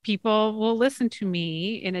people will listen to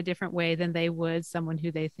me in a different way than they would someone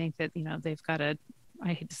who they think that, you know, they've got a,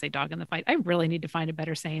 I hate to say dog in the fight. I really need to find a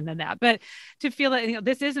better saying than that. But to feel that, you know,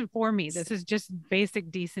 this isn't for me. This is just basic,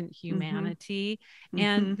 decent humanity.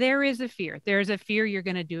 And there is a fear. There's a fear you're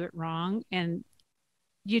going to do it wrong. And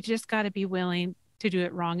you just got to be willing to do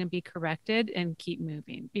it wrong and be corrected and keep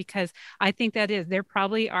moving. Because I think there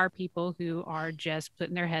probably are people who are just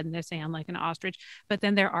putting their head in the sand like an ostrich. But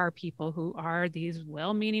then there are people who are these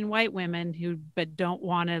well-meaning white women but don't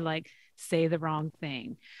want to like say the wrong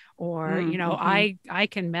thing. Or, you know, I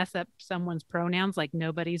can mess up someone's pronouns like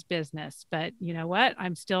nobody's business, but you know what?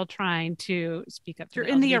 I'm still trying to speak up. You're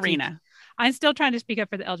in the arena. I'm still trying to speak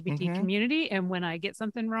up for the LGBT community. And when I get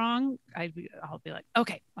something wrong, I'll be like,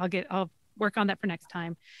 okay, I'll work on that for next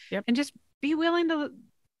time. And just be willing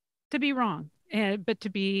to be wrong, but to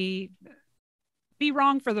be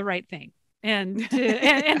wrong for the right thing. And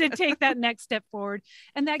to take that next step forward.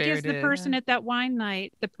 And that gives the person at that wine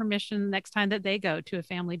night the permission next time that they go to a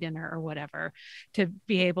family dinner or whatever, to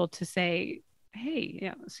be able to say, hey,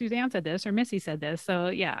 yeah, Suzanne said this or Missy said this. So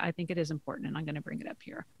yeah, I think it is important, and I'm going to bring it up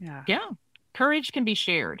here. Yeah. Courage can be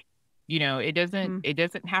shared. You know, it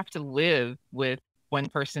doesn't have to live with one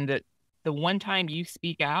person. That the one time you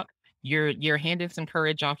speak out, you're handing some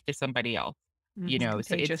courage off to somebody else. You know,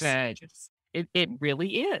 so it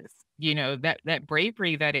really is. You know, that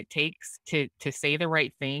bravery that it takes to say the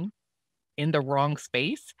right thing in the wrong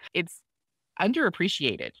space, it's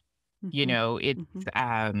underappreciated. You know, it's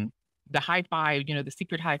the high five, you know, the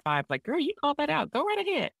secret high five, like, girl, you call that out, go right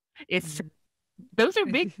ahead. Those are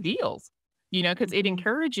big deals, you know, because it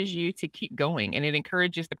encourages you to keep going, and it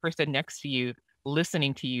encourages the person next to you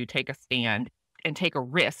listening to you take a stand and take a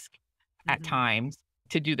risk at times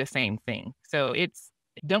to do the same thing. So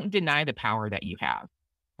don't deny the power that you have.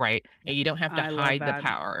 Right. And you don't have to hide the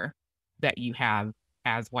power that you have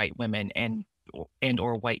as white women and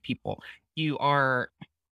or white people. You are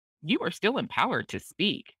still empowered to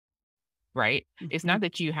speak. Right. It's not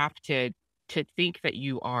that you have to think that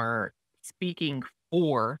you are speaking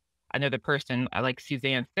for another person, like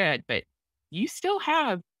Suzanne said, but you still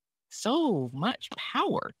have so much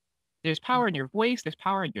power. There's power in your voice, there's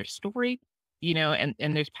power in your story, you know,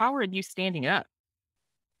 and there's power in you standing up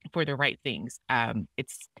for the right things. And we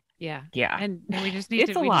just need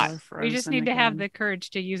we just need to have the courage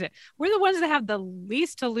to use it. We're the ones that have the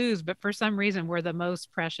least to lose, but for some reason we're the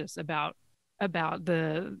most precious about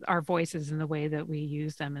our voices and the way that we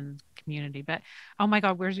use them in the community. But oh my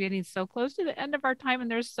God, we're getting so close to the end of our time, and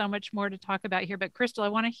there's so much more to talk about here. But Crystal, I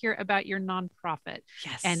want to hear about your nonprofit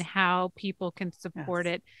and how people can support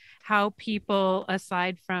it, how people,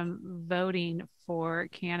 aside from voting for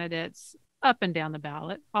candidates up and down the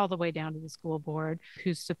ballot, all the way down to the school board,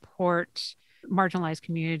 who support marginalized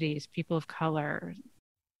communities, people of color.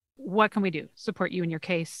 What can we do? Support you in your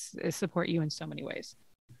case, support you in so many ways.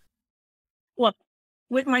 Well,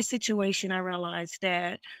 with my situation, I realized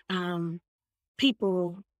that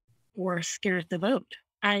people were scared to vote.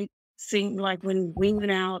 I seemed like when we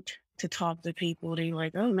went out to talk to people, they were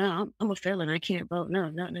like, oh no, I'm a felon, I can't vote.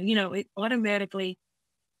 No. You know, it automatically,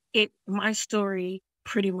 my story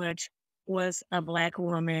pretty much was a Black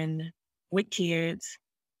woman with kids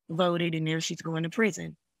voted, and there she's going to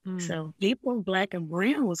prison. So people, Black and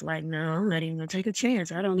brown, was like, no, I'm not even gonna take a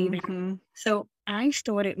chance. I don't even. So I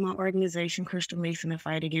started my organization, Crystal Mason, the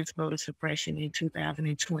Fight Against Voter Suppression, in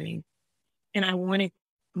 2020. And I wanted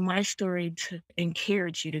my story to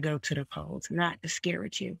encourage you to go to the polls, not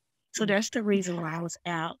discourage you. So that's the reason why I was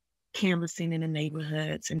out canvassing in the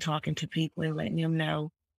neighborhoods and talking to people and letting them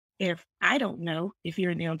know, if I don't know if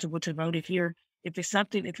you're eligible to vote, if it's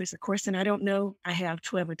a question I don't know, I have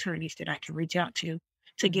 12 attorneys that I can reach out to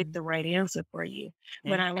get the right answer for you.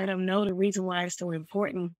 But I let them know the reason why it's so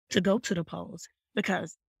important to go to the polls,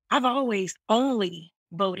 because I've always only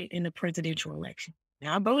voted in the presidential election.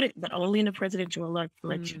 Now I voted, but only in the presidential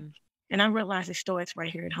election. And I realized it starts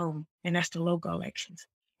right here at home, and that's the local elections.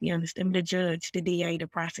 You understand? The judge, the DA, the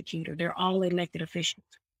prosecutor, they're all elected officials.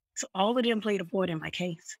 So all of them played a part in my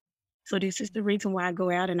case. So this is the reason why I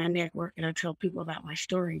go out and I network and I tell people about my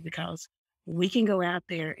story, because we can go out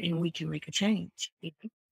there and we can make a change.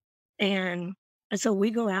 And so we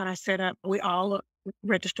go out, I set up, we all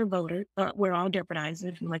registered voter. We're all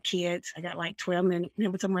deputizers. My kids, I got like 12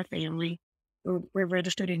 members of my family. We're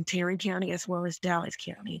registered in Tarrant County as well as Dallas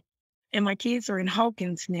County. And my kids are in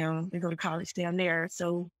Hawkins now. They go to college down there.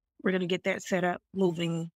 So we're going to get that set up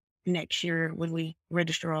moving next year when we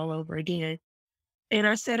register all over again. And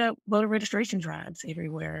I set up voter registration drives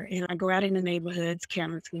everywhere. And I go out in the neighborhoods,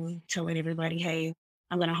 canvassing, telling everybody, hey,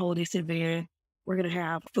 I'm going to hold this event. We're going to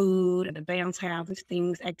have food and the bounce houses,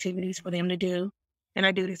 things, activities for them to do. And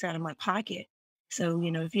I do this out of my pocket. So,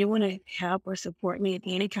 if you want to help or support me in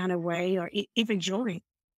any kind of way or even join,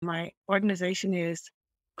 my organization is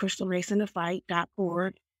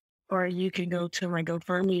crystalmasonthefight.org, or you can go to my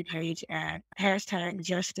GoFundMe page at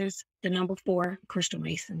 #justice4 Crystal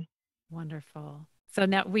Mason. Wonderful. So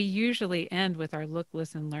now we usually end with our look,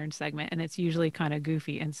 listen, learn segment, and it's usually kind of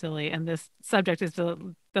goofy and silly. And this subject is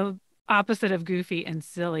the opposite of goofy and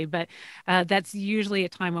silly, but that's usually a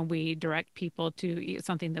time when we direct people to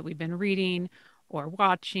something that we've been reading or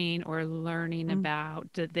watching or learning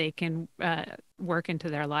about that they can work into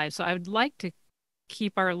their lives. So I would like to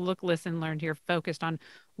keep our look, listen, learn here focused on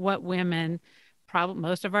what women, probably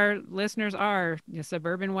most of our listeners are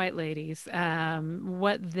suburban white ladies,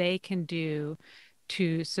 what they can do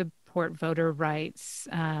to support voter rights.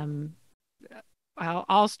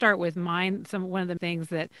 I'll start with mine. One of the things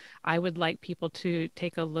that I would like people to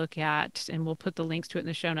take a look at, and we'll put the links to it in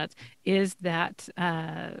the show notes, is that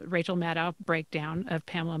Rachel Maddow breakdown of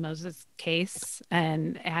Pamela Moses' case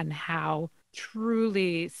and how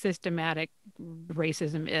truly systematic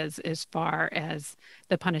racism is as far as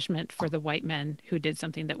the punishment for the white men who did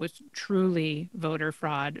something that was truly voter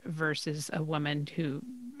fraud versus a woman who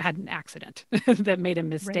had an accident that made a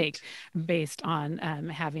mistake based on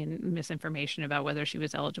having misinformation about whether she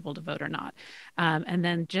was eligible to vote or not. And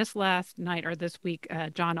then just last night or this week,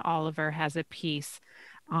 John Oliver has a piece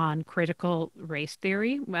on critical race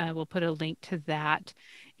theory. We'll put a link to that.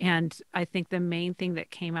 And I think the main thing that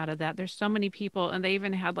came out of that, there's so many people, and they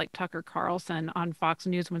even had like Tucker Carlson on Fox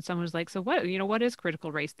News when someone was like, so what is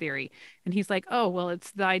critical race theory? And he's like, oh, well, it's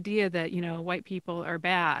the idea that, white people are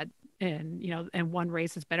bad and, and one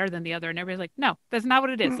race is better than the other. And everybody's like, no, that's not what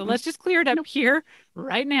it is. So let's just clear it up here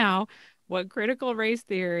right now. What critical race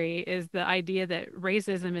theory is the idea that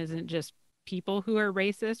racism isn't just people who are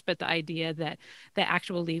racist, but the idea that the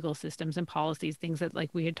actual legal systems and policies, things that like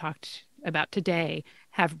we had talked about today,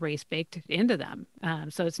 have race baked into them.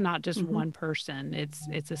 So it's not just one person,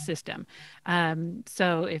 it's a system.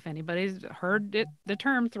 So if anybody's heard the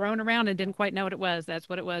term thrown around and didn't quite know what it was, that's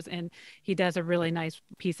what it was. And he does a really nice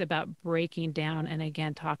piece about breaking down and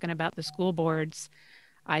again, talking about the school boards.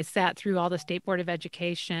 I sat through all the State Board of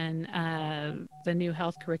Education, the new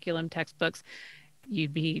health curriculum textbooks.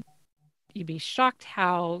 You'd be shocked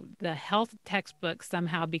how the health textbook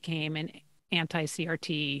somehow became an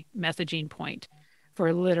anti-CRT messaging point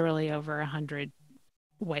for literally over 100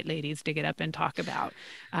 white ladies to get up and talk about.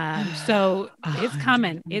 So it's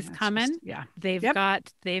coming. It's coming. They've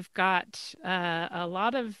got a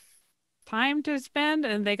lot of time to spend,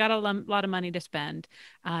 and they got a lot of money to spend,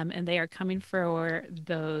 and they are coming for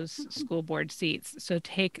those school board seats. So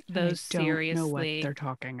take those seriously. I don't know what they're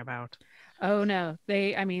talking about. Oh no,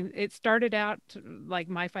 it started out like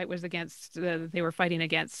my fight was against, they were fighting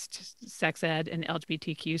against sex ed and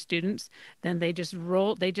LGBTQ students. Then they just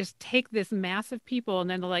take this mass of people and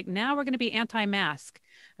then they're like, now we're going to be anti-mask.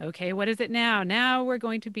 Okay, what is it now? Now we're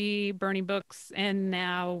going to be burning books and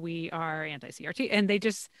now we are anti-CRT. And they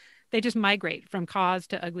just migrate from cause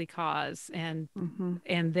to ugly cause. And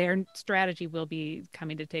their strategy will be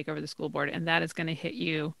coming to take over the school board. And that is going to hit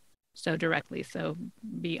you so directly. So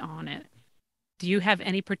be on it. Do you have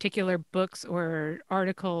any particular books or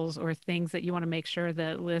articles or things that you want to make sure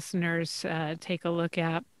that listeners take a look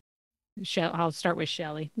at? I'll start with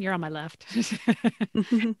Shelley. You're on my left.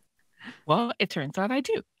 Well, it turns out I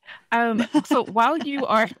do. So while you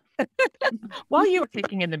are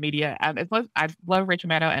taking in the media, I love Rachel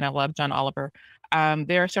Maddow and I love John Oliver.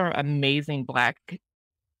 There are some amazing Black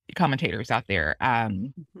commentators out there.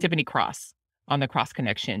 Tiffany Cross on the Cross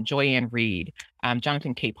Connection, Joyanne Reed,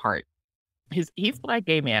 Jonathan Capehart. He's a Black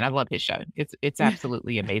gay man. I love his show. It's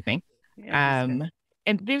absolutely amazing. And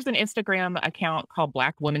there's an Instagram account called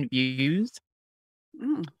Black Woman Views.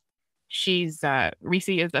 She's Reese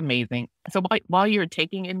is amazing. So while you're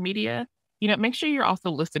taking in media, make sure you're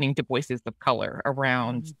also listening to voices of color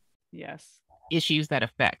around issues that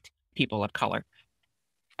affect people of color.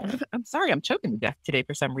 I'm sorry, I'm choking to death today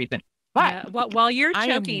for some reason. But while you're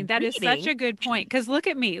choking, that is such a good point. Because look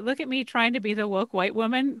at me trying to be the woke white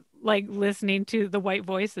woman like listening to the white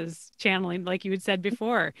voices channeling, like you had said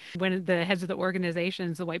before, when the heads of the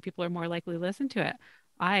organizations, the white people are more likely to listen to it.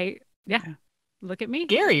 Yeah. Look at me.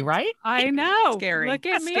 Scary, right? I know. Scary. Look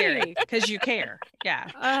at me. Because you care. Yeah.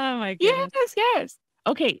 Oh my goodness. Yes.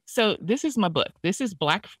 Okay, so this is my book. This is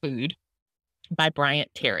Black Food by Bryant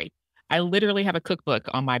Terry. I literally have a cookbook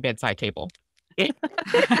on my bedside table. It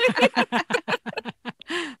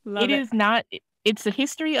is not, it's a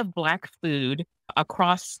history of Black food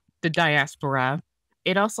across the diaspora.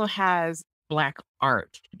 It also has Black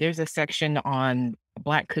art. There's a section on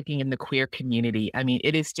Black cooking in the queer community. I mean,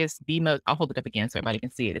 it is just the most, I'll hold it up again so everybody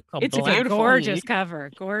can see it. It's called It's Black a gorgeous Food.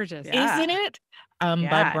 cover. Gorgeous. Yeah. Isn't it?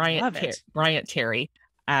 Yeah, By Bryant Terry.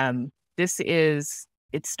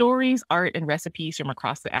 It's stories, art, and recipes from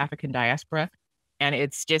across the African diaspora. And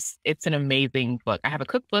it's an amazing book. I have a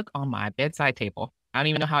cookbook on my bedside table. I don't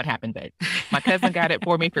even know how it happened, but my cousin got it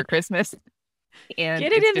for me for Christmas. And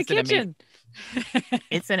get it in the kitchen.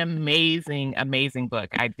 It's an amazing, amazing book.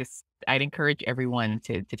 I'd encourage everyone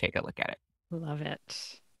to take a look at it. Love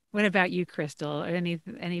it. What about you, Crystal?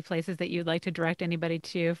 Any places that you'd like to direct anybody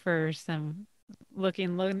to for some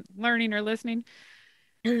learning, or listening?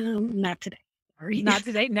 Not today. Sorry. Not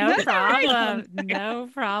today. No problem. No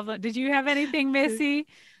problem. Did you have anything, Missy?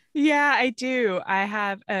 Yeah, I do. I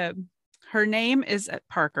have her name is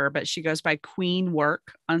Parker, but she goes by Queen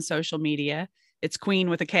Work on social media. It's Queen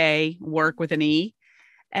with a K, Work with an E.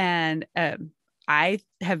 And I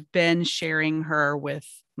have been sharing her with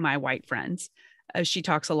my white friends. She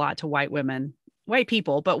talks a lot to white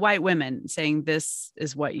people, but white women, saying this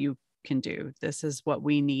is what you can do. This is what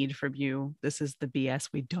we need from you. This is the BS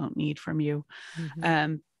we don't need from you.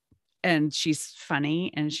 Mm-hmm. And she's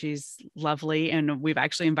funny and she's lovely. And we've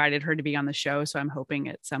actually invited her to be on the show. So I'm hoping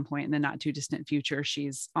at some point in the not too distant future,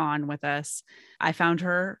 she's on with us. I found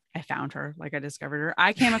her like I discovered her.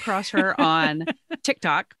 I came across her on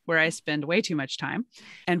TikTok, where I spend way too much time,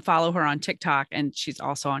 and follow her on TikTok. And she's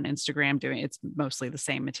also on Instagram it's mostly the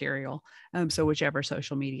same material. So whichever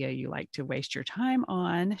social media you like to waste your time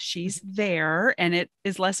on, she's there. And it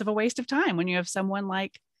is less of a waste of time when you have someone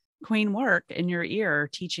like Queen Work in your ear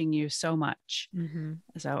teaching you so much. Mm-hmm.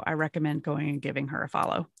 So I recommend going and giving her a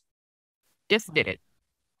follow. Just did it.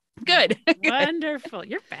 Good. Wonderful.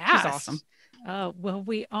 You're fast. She's awesome. Oh, well,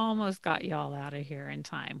 we almost got y'all out of here in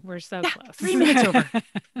time. We're so close. 3 minutes over.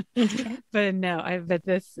 But no, but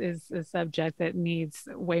this is a subject that needs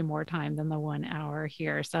way more time than the 1 hour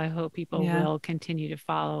here. So I hope people will continue to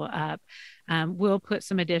follow up. We'll put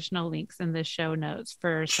some additional links in the show notes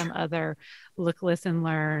for some other look, listen,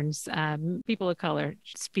 learns, people of color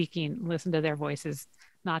speaking, listen to their voices.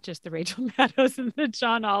 Not just the Rachel Maddows and the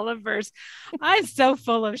John Olivers. I'm so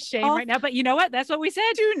full of shame right now. But you know what? That's what we said.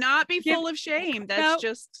 Do not be full of shame. That's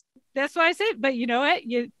why I said. But you know what?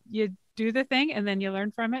 You do the thing and then you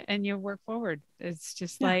learn from it and you work forward. It's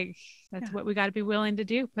just like that's what we got to be willing to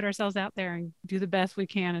do. Put ourselves out there and do the best we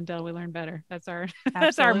can until we learn better. That's our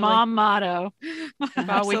mom motto. That's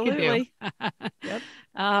all we can do. Yep.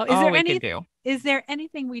 Is there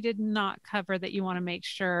anything we did not cover that you want to make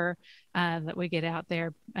sure that we get out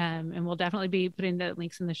there? And we'll definitely be putting the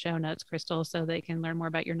links in the show notes, Crystal, so they can learn more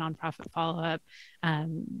about your nonprofit follow-up,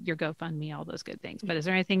 your GoFundMe, all those good things. But is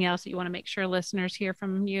there anything else that you want to make sure listeners hear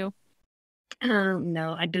from you?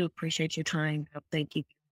 No, I do appreciate your time. Thank you.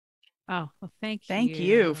 Oh, well, thank you. Thank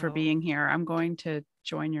you for being here. I'm going to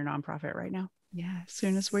join your nonprofit right now. Yes. As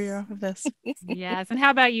soon as we're off of this. Yes. And how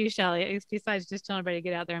about you, Shelly? Besides just telling everybody to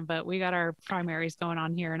get out there and vote, we got our primaries going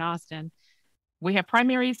on here in Austin. We have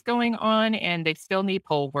primaries going on and they still need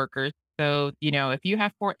poll workers. So, if you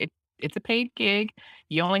have it's a paid gig.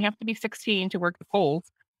 You only have to be 16 to work the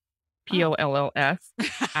polls. POLLS.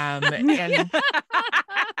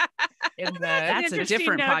 That's a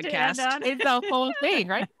different podcast. It's a whole thing,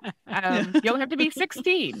 right? You only have to be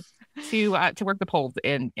 16 to work the polls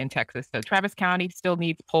in Texas. So Travis County still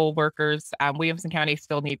needs poll workers. Williamson County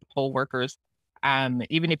still needs poll workers.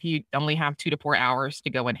 Even if you only have 2 to 4 hours to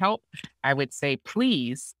go and help, I would say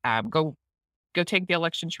please go take the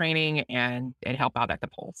election training and help out at the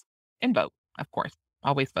polls and vote. Of course,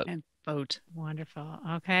 always vote. And vote. Wonderful.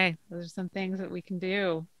 Okay, those are some things that we can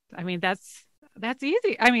do. I mean, that's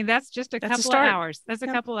easy. I mean, that's just a couple of hours. That's a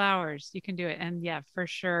couple hours. You can do it. And yeah, for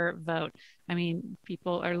sure, vote. I mean,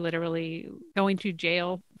 people are literally going to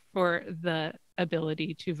jail for the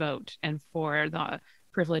ability to vote and for the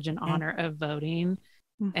privilege and honor of voting.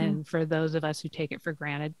 Mm-hmm. And for those of us who take it for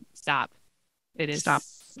granted, stop. Stop.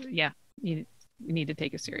 Yeah, you need to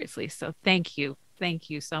take it seriously. So thank you. Thank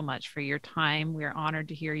you so much for your time. We're honored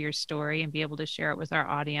to hear your story and be able to share it with our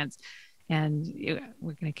audience.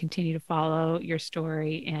 we're going to continue to follow your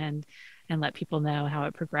story and let people know how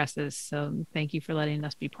it progresses. So thank you for letting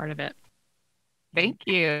us be part of it. Thank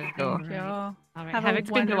you. Thank you. All right. Have a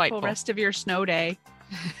wonderful rest of your snow day.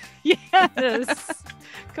 Yes.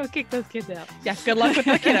 Go kick those kids out. Yeah. Good luck with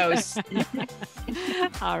the kiddos.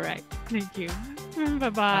 All right. Thank you.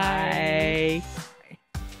 Bye-bye. Bye.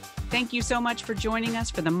 Thank you so much for joining us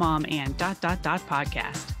for the Mom and ...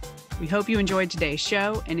 podcast. We hope you enjoyed today's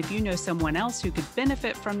show. And if you know someone else who could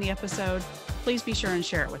benefit from the episode, please be sure and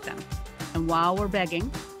share it with them. And while we're begging,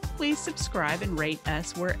 please subscribe and rate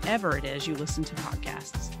us wherever it is you listen to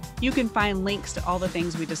podcasts. You can find links to all the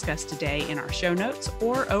things we discussed today in our show notes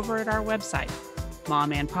or over at our website,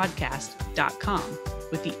 momandpodcast.com,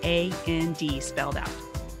 with the A-N-D spelled out.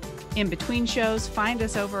 In between shows, find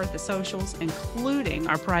us over at the socials, including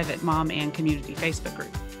our private Mom and Community Facebook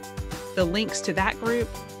group. The links to that group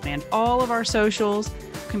and all of our socials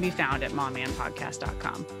can be found at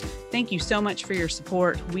momandpodcast.com. Thank you so much for your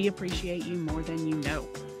support. We appreciate you more than you know.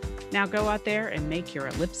 Now go out there and make your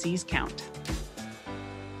ellipses count.